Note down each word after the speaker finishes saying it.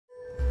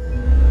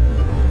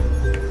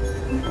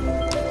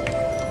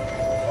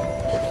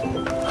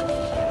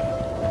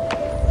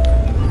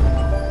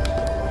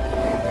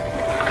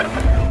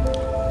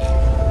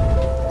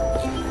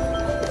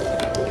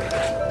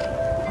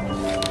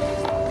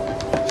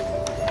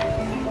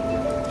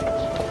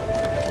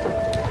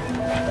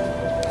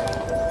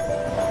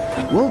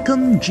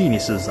Welcome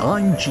geniuses,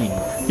 I'm Genie,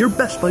 your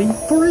best buddy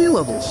for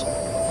A-levels.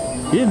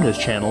 In this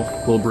channel,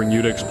 we'll bring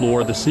you to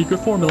explore the secret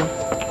formula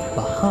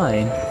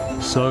behind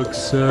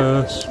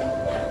success.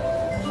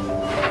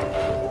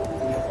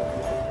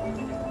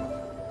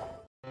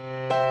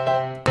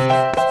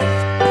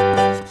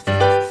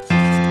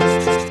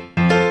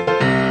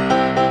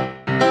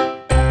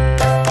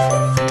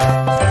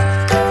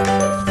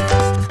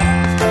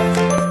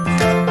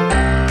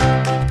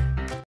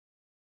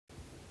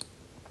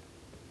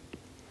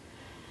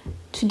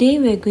 Today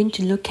we are going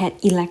to look at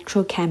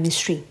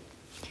electrochemistry.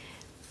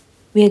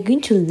 We are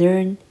going to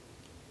learn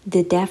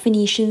the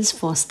definitions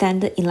for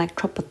standard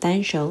electrode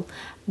potential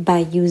by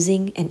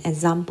using an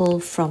example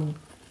from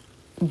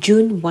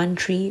June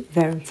 13,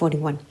 variant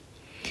 41.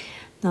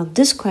 Now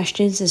this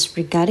question is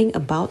regarding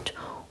about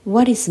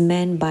what is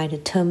meant by the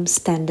term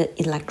standard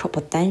electrode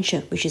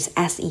potential, which is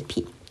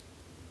SEP.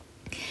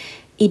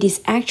 It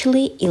is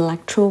actually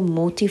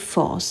electromotive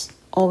force,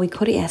 or we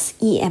call it as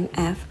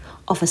EMF,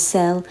 of a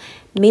cell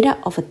made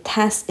up of a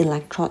test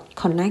electrode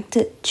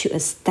connected to a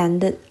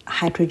standard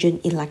hydrogen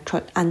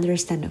electrode under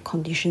standard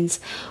conditions,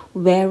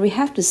 where we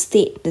have to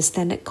state the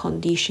standard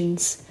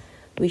conditions,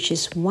 which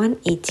is 1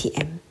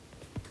 atm,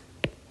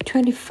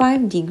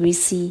 25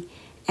 degrees C,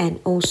 and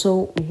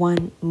also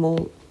 1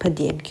 mole per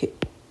dm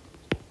cube.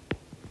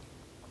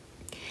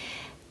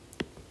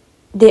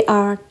 There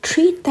are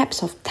three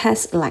types of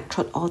test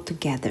electrode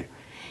altogether.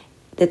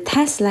 The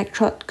test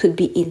electrode could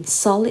be in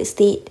solid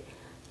state,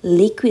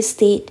 liquid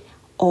state,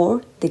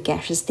 or the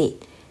gaseous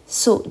state.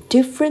 So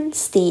different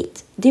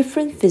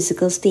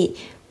physical state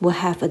will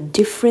have a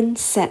different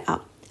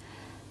setup.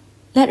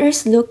 Let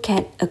us look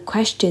at a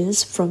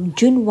questions from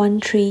June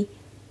 13,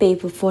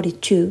 paper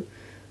 42,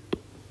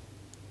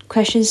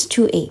 questions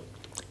 2a.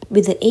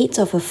 With the aid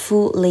of a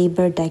full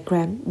labor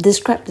diagram,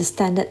 describe the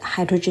standard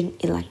hydrogen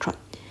electrode.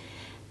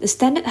 The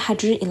standard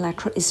hydrogen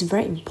electrode is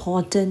very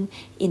important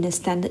in the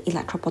standard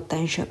electrode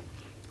potential.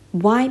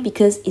 Why?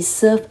 Because it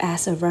serves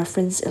as a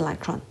reference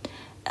electrode,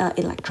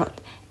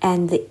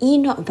 and the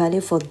E0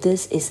 value for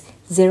this is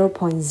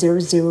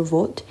 0.00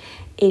 volt.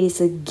 It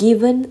is a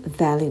given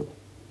value.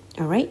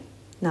 All right.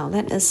 Now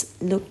let us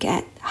look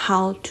at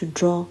how to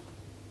draw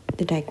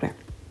the diagram.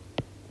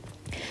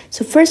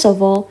 So first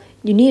of all,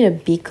 you need a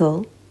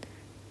beaker,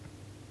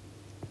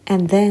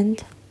 and then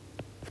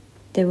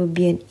there will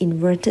be an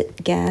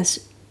inverted gas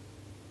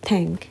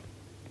tank.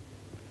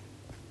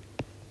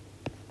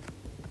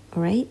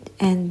 Alright,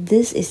 and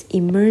this is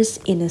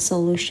immersed in a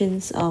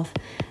solutions of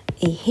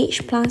a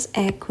H plus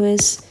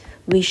aqueous,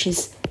 which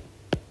is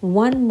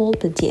 1 mole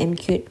per dm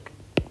cube,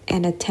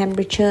 and the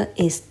temperature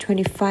is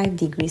 25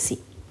 degrees C.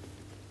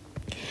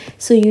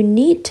 So you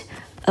need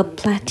a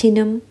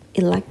platinum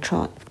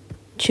electrode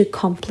to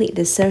complete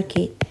the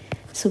circuit.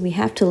 So we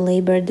have to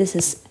label this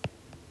as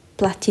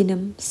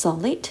platinum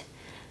solid,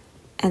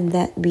 and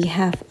that we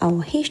have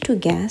our H2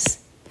 gas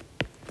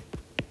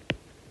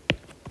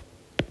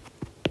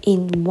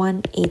in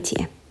 1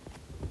 atm.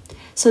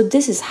 So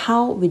this is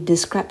how we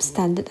describe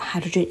standard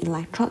hydrogen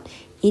electrode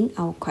in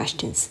our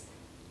questions.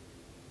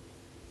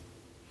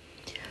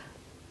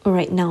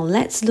 Alright, now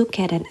let's look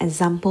at an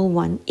example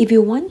 1. If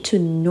you want to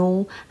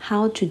know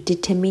how to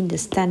determine the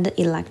standard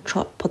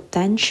electrode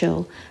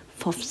potential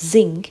for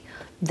zinc,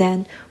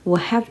 then we'll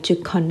have to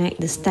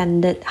connect the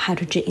standard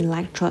hydrogen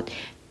electrode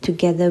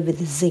together with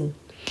the zinc.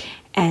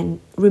 And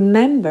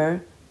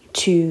remember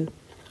to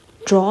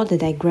draw the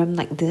diagram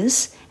like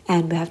this,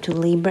 and we have to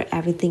label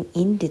everything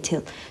in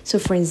detail. So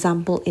for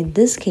example, in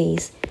this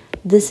case,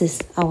 this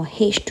is our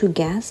H2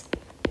 gas,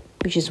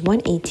 which is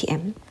 1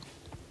 atm.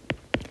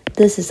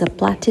 This is a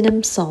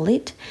platinum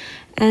solid,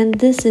 and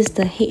this is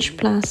the H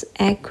plus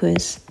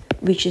aqueous,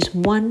 which is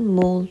 1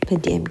 mole per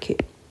dm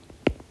cube.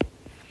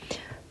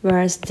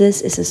 Whereas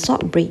this is a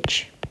salt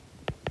bridge.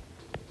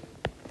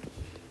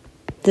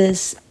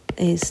 This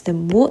is the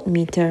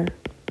voltmeter.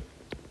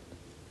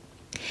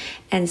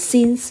 And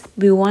since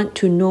we want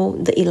to know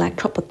the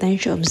electrode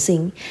potential of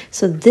zinc,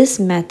 so this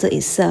metal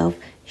itself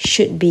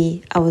should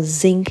be our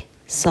zinc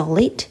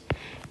solid,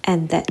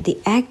 and that the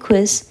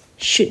aqueous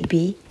should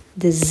be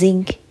the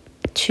zinc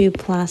 2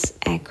 plus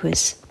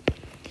aqueous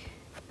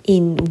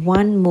in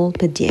 1 mole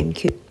per dm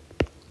cube.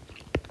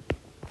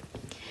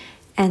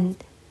 And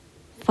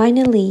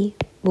finally,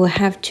 we'll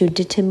have to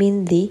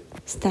determine the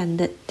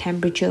standard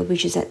temperature,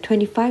 which is at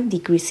 25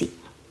 degrees C.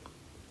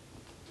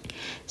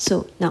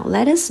 So now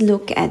let us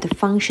look at the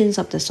functions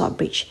of the salt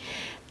bridge.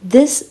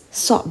 This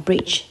salt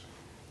bridge,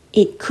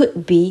 it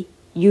could be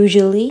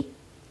usually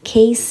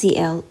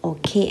KCl or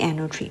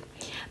KNO3.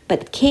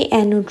 But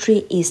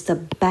KNO3 is the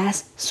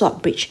best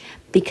salt bridge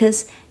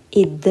because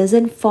it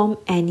doesn't form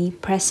any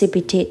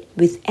precipitate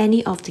with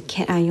any of the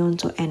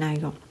cations or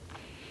anions.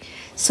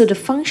 So the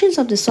functions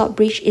of the salt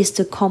bridge is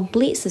to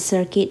complete the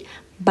circuit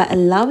by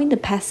allowing the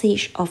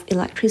passage of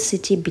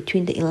electricity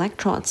between the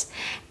electrodes,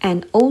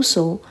 and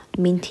also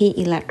maintain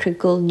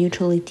electrical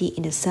neutrality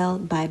in the cell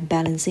by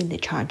balancing the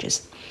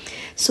charges.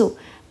 So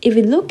if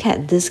we look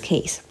at this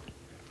case,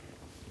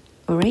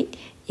 all right,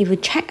 if we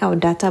check our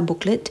data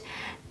booklet,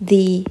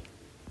 the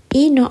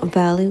E0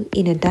 value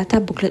in a data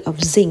booklet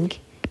of zinc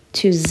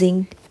 2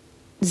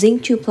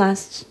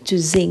 plus to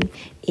zinc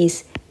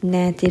is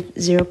negative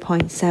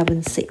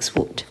 0.76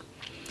 volt.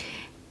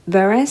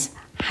 Whereas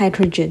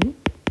hydrogen,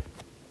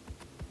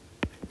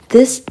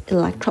 this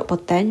electrode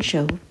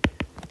potential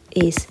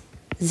is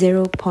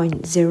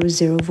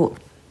 0.00 volt.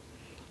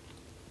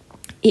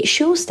 It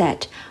shows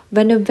that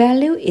when a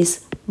value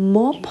is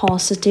more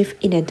positive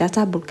in a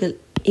data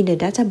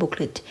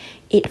booklet,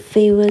 it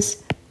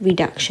favors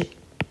reduction.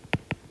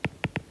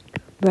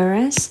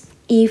 Whereas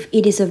if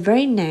it is a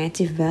very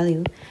negative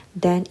value,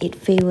 then it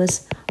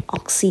favors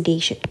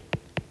oxidation.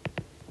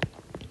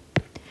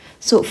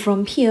 So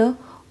from here,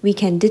 we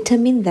can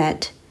determine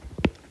that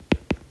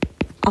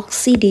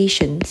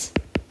oxidations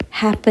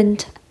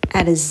happened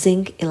at a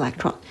zinc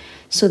electrode.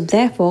 So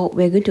therefore,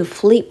 we're going to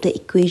flip the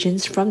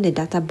equations from the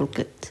data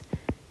booklet.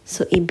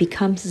 So it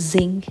becomes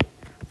zinc,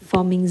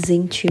 forming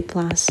zinc 2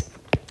 plus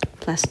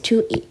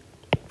 2E.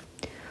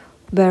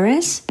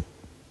 Whereas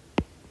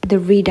the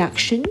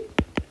reduction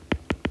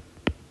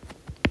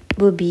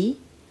will be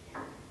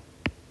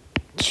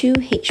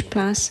 2H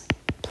plus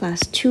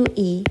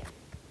 2E,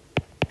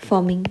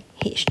 forming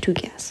H2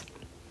 gas.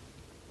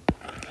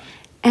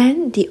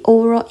 And the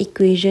overall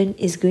equation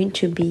is going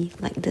to be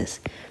like this.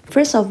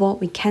 First of all,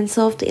 we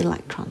cancel off the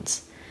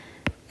electrons,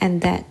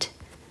 and that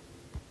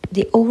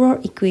the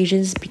overall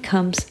equations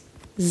becomes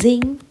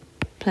zinc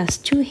plus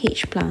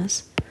 2H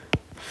plus,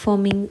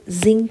 forming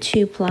zinc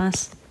 2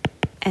 plus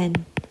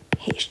and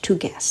H2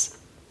 gas.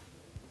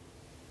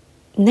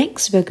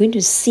 Next, we're going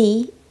to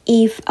see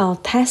if our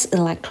test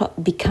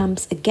electrode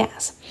becomes a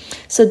gas.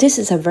 So this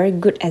is a very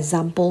good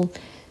example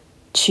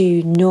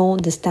to know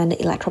the standard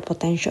electrode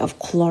potential of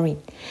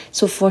chlorine.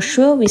 So for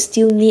sure, we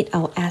still need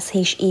our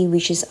SHE,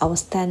 which is our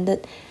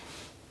standard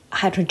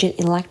hydrogen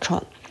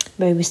electrode,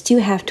 but we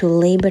still have to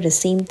label the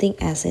same thing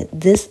as it.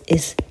 This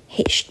is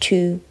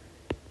H2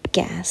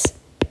 gas,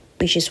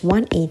 which is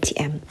 1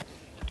 atm.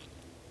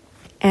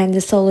 And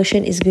the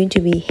solution is going to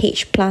be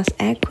H plus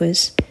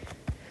aqueous,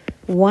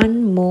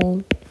 1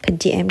 mole per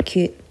dm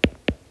cube.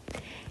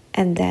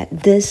 And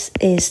that this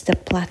is the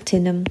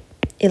platinum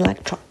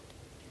electrode.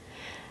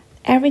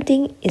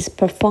 Everything is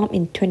performed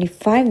in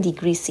 25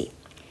 degrees C.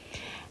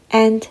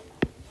 And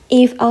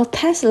if our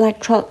test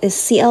electrode is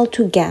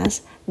Cl2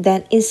 gas,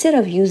 then instead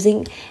of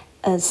using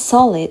a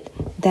solid,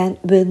 then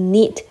we'll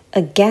need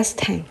a gas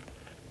tank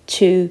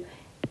to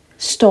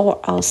store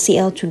our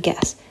Cl2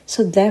 gas.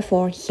 So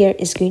therefore, here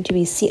is going to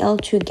be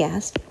Cl2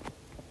 gas,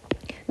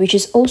 which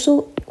is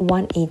also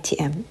 1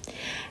 atm.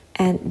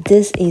 And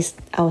this is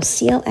our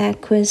Cl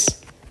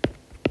aqueous,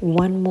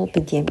 1 mole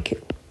per dm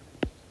cube.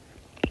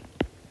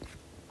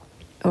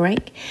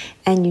 Alright,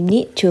 and you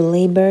need to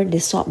label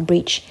the salt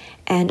bridge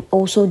and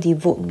also the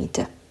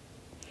voltmeter.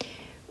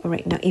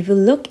 Alright, now if you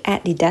look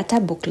at the data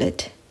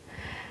booklet,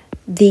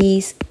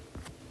 the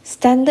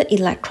standard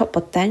electrode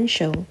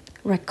potential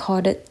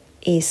recorded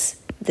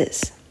is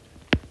this,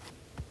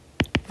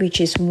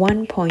 which is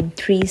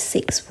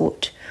 1.36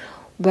 volt,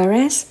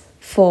 whereas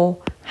for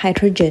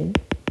hydrogen,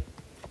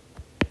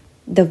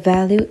 the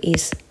value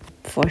is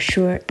for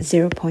sure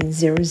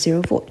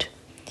 0.00 volt.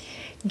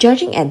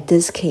 Judging at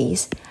this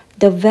case,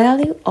 the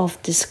value of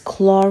this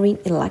chlorine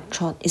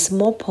electrode is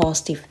more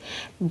positive,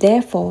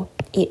 therefore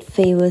it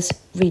favors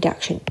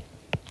reduction.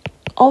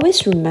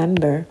 Always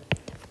remember,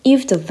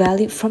 if the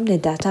value from the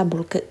data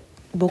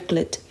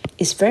booklet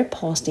is very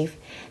positive,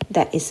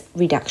 that is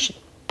reduction.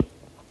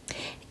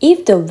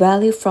 If the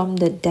value from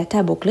the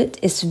data booklet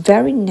is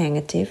very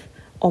negative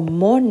or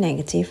more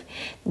negative,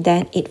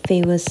 then it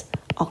favors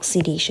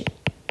oxidation.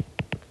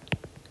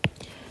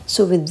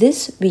 So with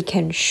this, we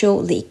can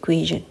show the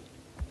equation.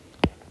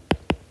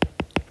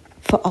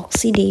 For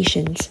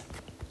oxidations,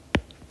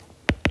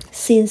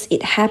 since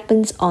it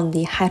happens on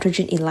the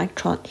hydrogen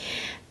electrode,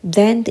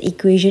 then the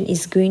equation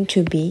is going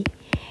to be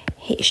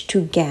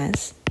H2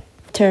 gas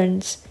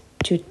turns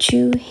to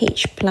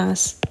 2H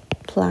plus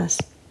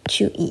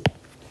 2E.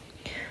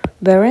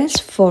 Whereas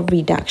for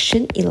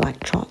reduction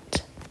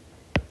electrode,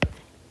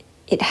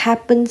 it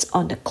happens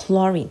on the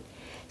chlorine,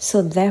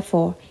 so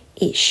therefore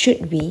it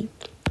should be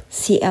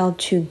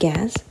Cl2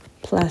 gas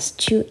plus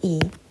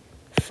 2E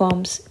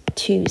forms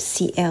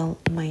 2Cl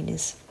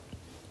minus.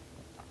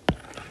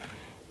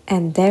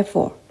 And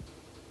therefore,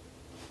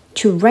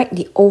 to write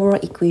the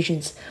overall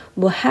equations,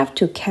 we'll have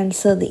to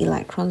cancel the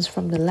electrons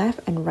from the left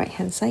and right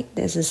hand side.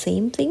 That's the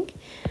same thing.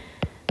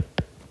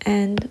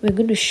 And we're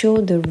going to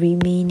show the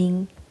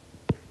remaining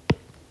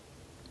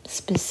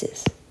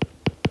species.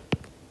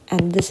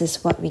 And this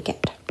is what we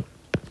get.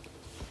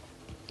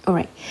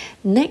 Alright,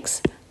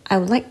 next I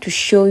would like to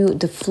show you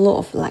the flow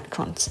of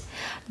electrons.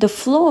 The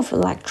flow of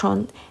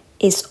electron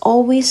is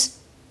always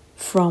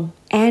from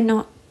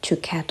anode to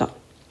cathode.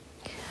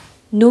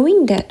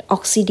 Knowing that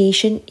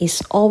oxidation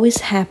is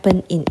always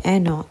happen in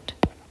anode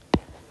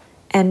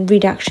and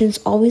reductions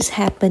always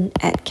happen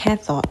at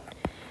cathode,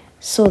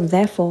 so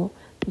therefore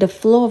the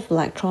flow of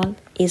electron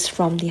is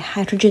from the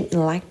hydrogen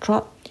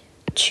electrode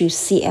to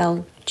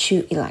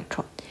Cl2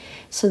 electrode.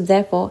 So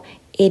therefore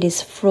it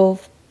is flow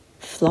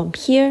from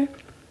here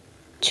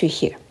to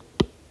here.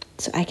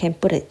 So I can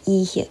put an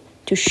E here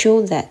to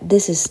show that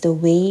this is the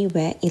way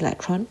where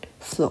electron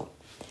flow.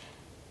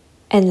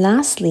 And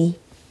lastly,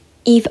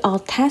 if our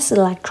test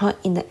electrode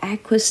in the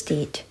aqueous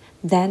state,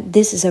 then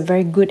this is a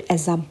very good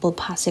example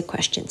past year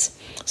questions.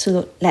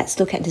 So let's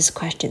look at these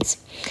questions.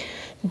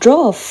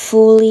 Draw a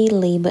fully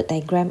labeled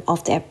diagram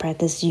of the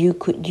apparatus you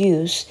could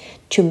use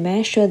to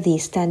measure the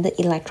standard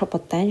electrode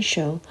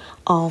potential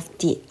of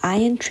the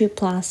iron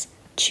 3+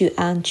 to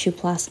iron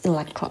 2+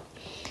 electrode.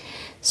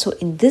 So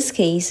in this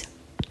case,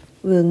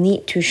 we'll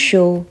need to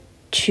show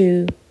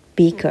two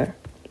beakers.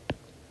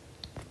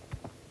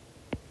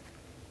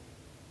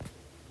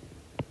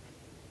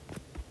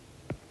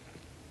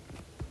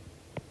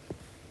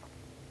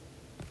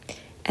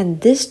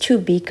 And this two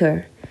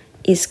beaker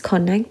is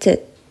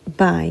connected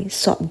by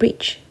salt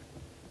bridge.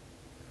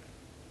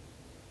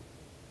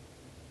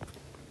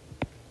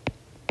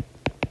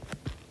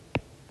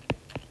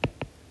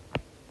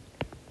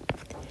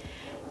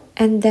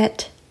 And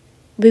that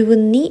we will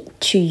need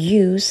to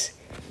use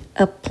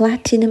a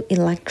platinum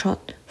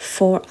electrode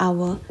for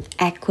our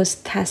aqueous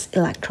test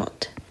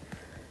electrode.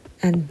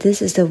 And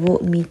this is the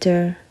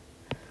voltmeter,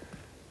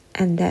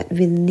 and that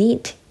we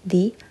need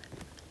the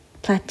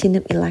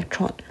platinum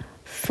electrode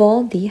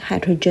for the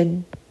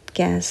hydrogen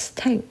gas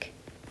tank.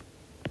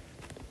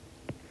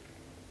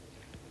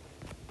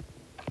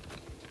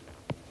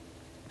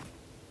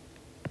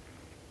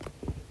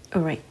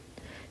 Alright,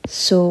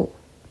 so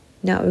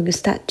now we're going to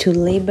start to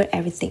label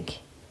everything.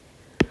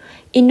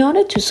 In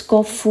order to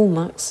score full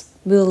marks,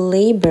 we'll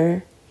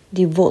label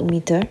the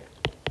voltmeter.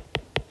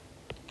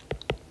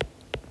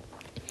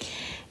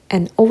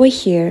 And over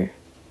here,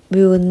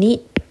 we will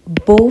need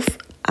both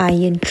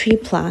iron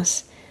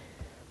 3+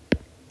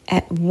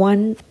 at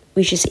 1,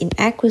 which is in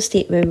aqueous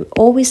state, where we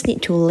always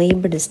need to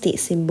label the state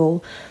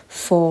symbol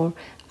for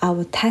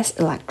our test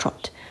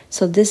electrode.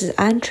 So this is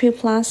iron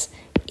 3+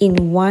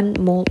 in 1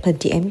 mole per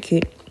dm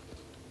cube,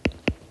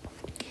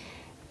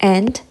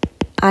 and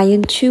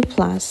iron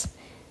 2+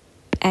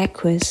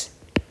 aqueous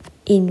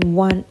in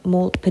 1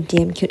 mole per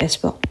dm cube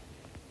as well.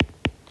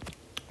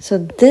 So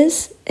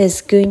this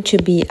is going to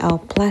be our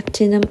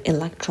platinum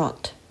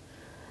electrode.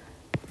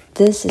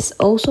 This is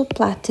also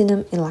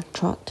platinum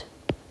electrode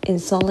in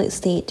solid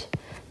state.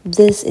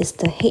 This is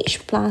the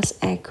H+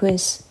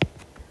 aqueous,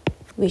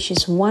 which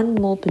is 1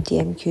 mole per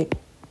dm cube.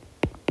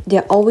 They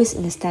are always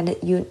in the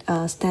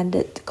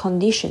standard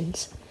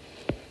conditions.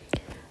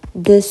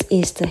 This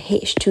is the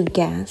H2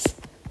 gas,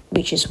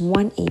 which is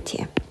 1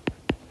 atm.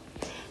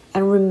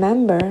 And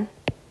remember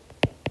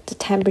the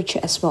temperature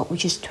as well,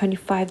 which is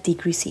 25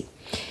 degrees C.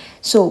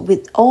 So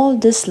with all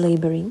this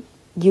labeling,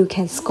 you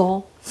can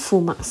score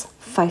full marks,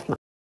 5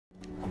 marks.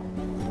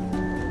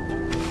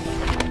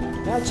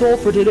 That's all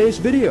for today's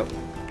video.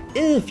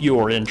 If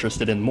you're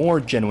interested in more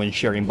genuine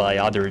sharing by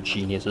other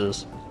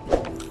geniuses,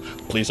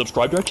 please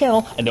subscribe to our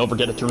channel and don't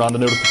forget to turn on the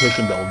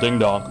notification bell, ding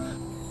dong.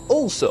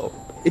 Also,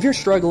 if you're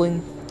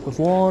struggling with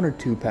 1 or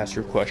 2 past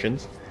year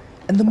questions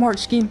and the mark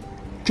scheme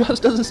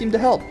just doesn't seem to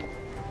help,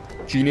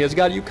 Genie has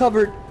got you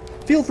covered.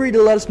 Feel free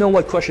to let us know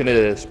what question it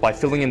is by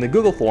filling in the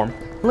Google form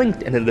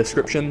linked in the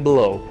description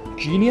below.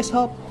 GenieUs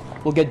Hub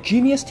will get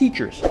genius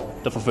teachers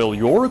to fulfill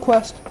your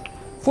request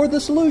for the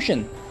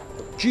solution.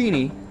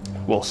 Genie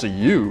will see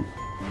you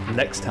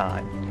next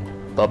time.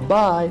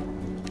 Bye-bye.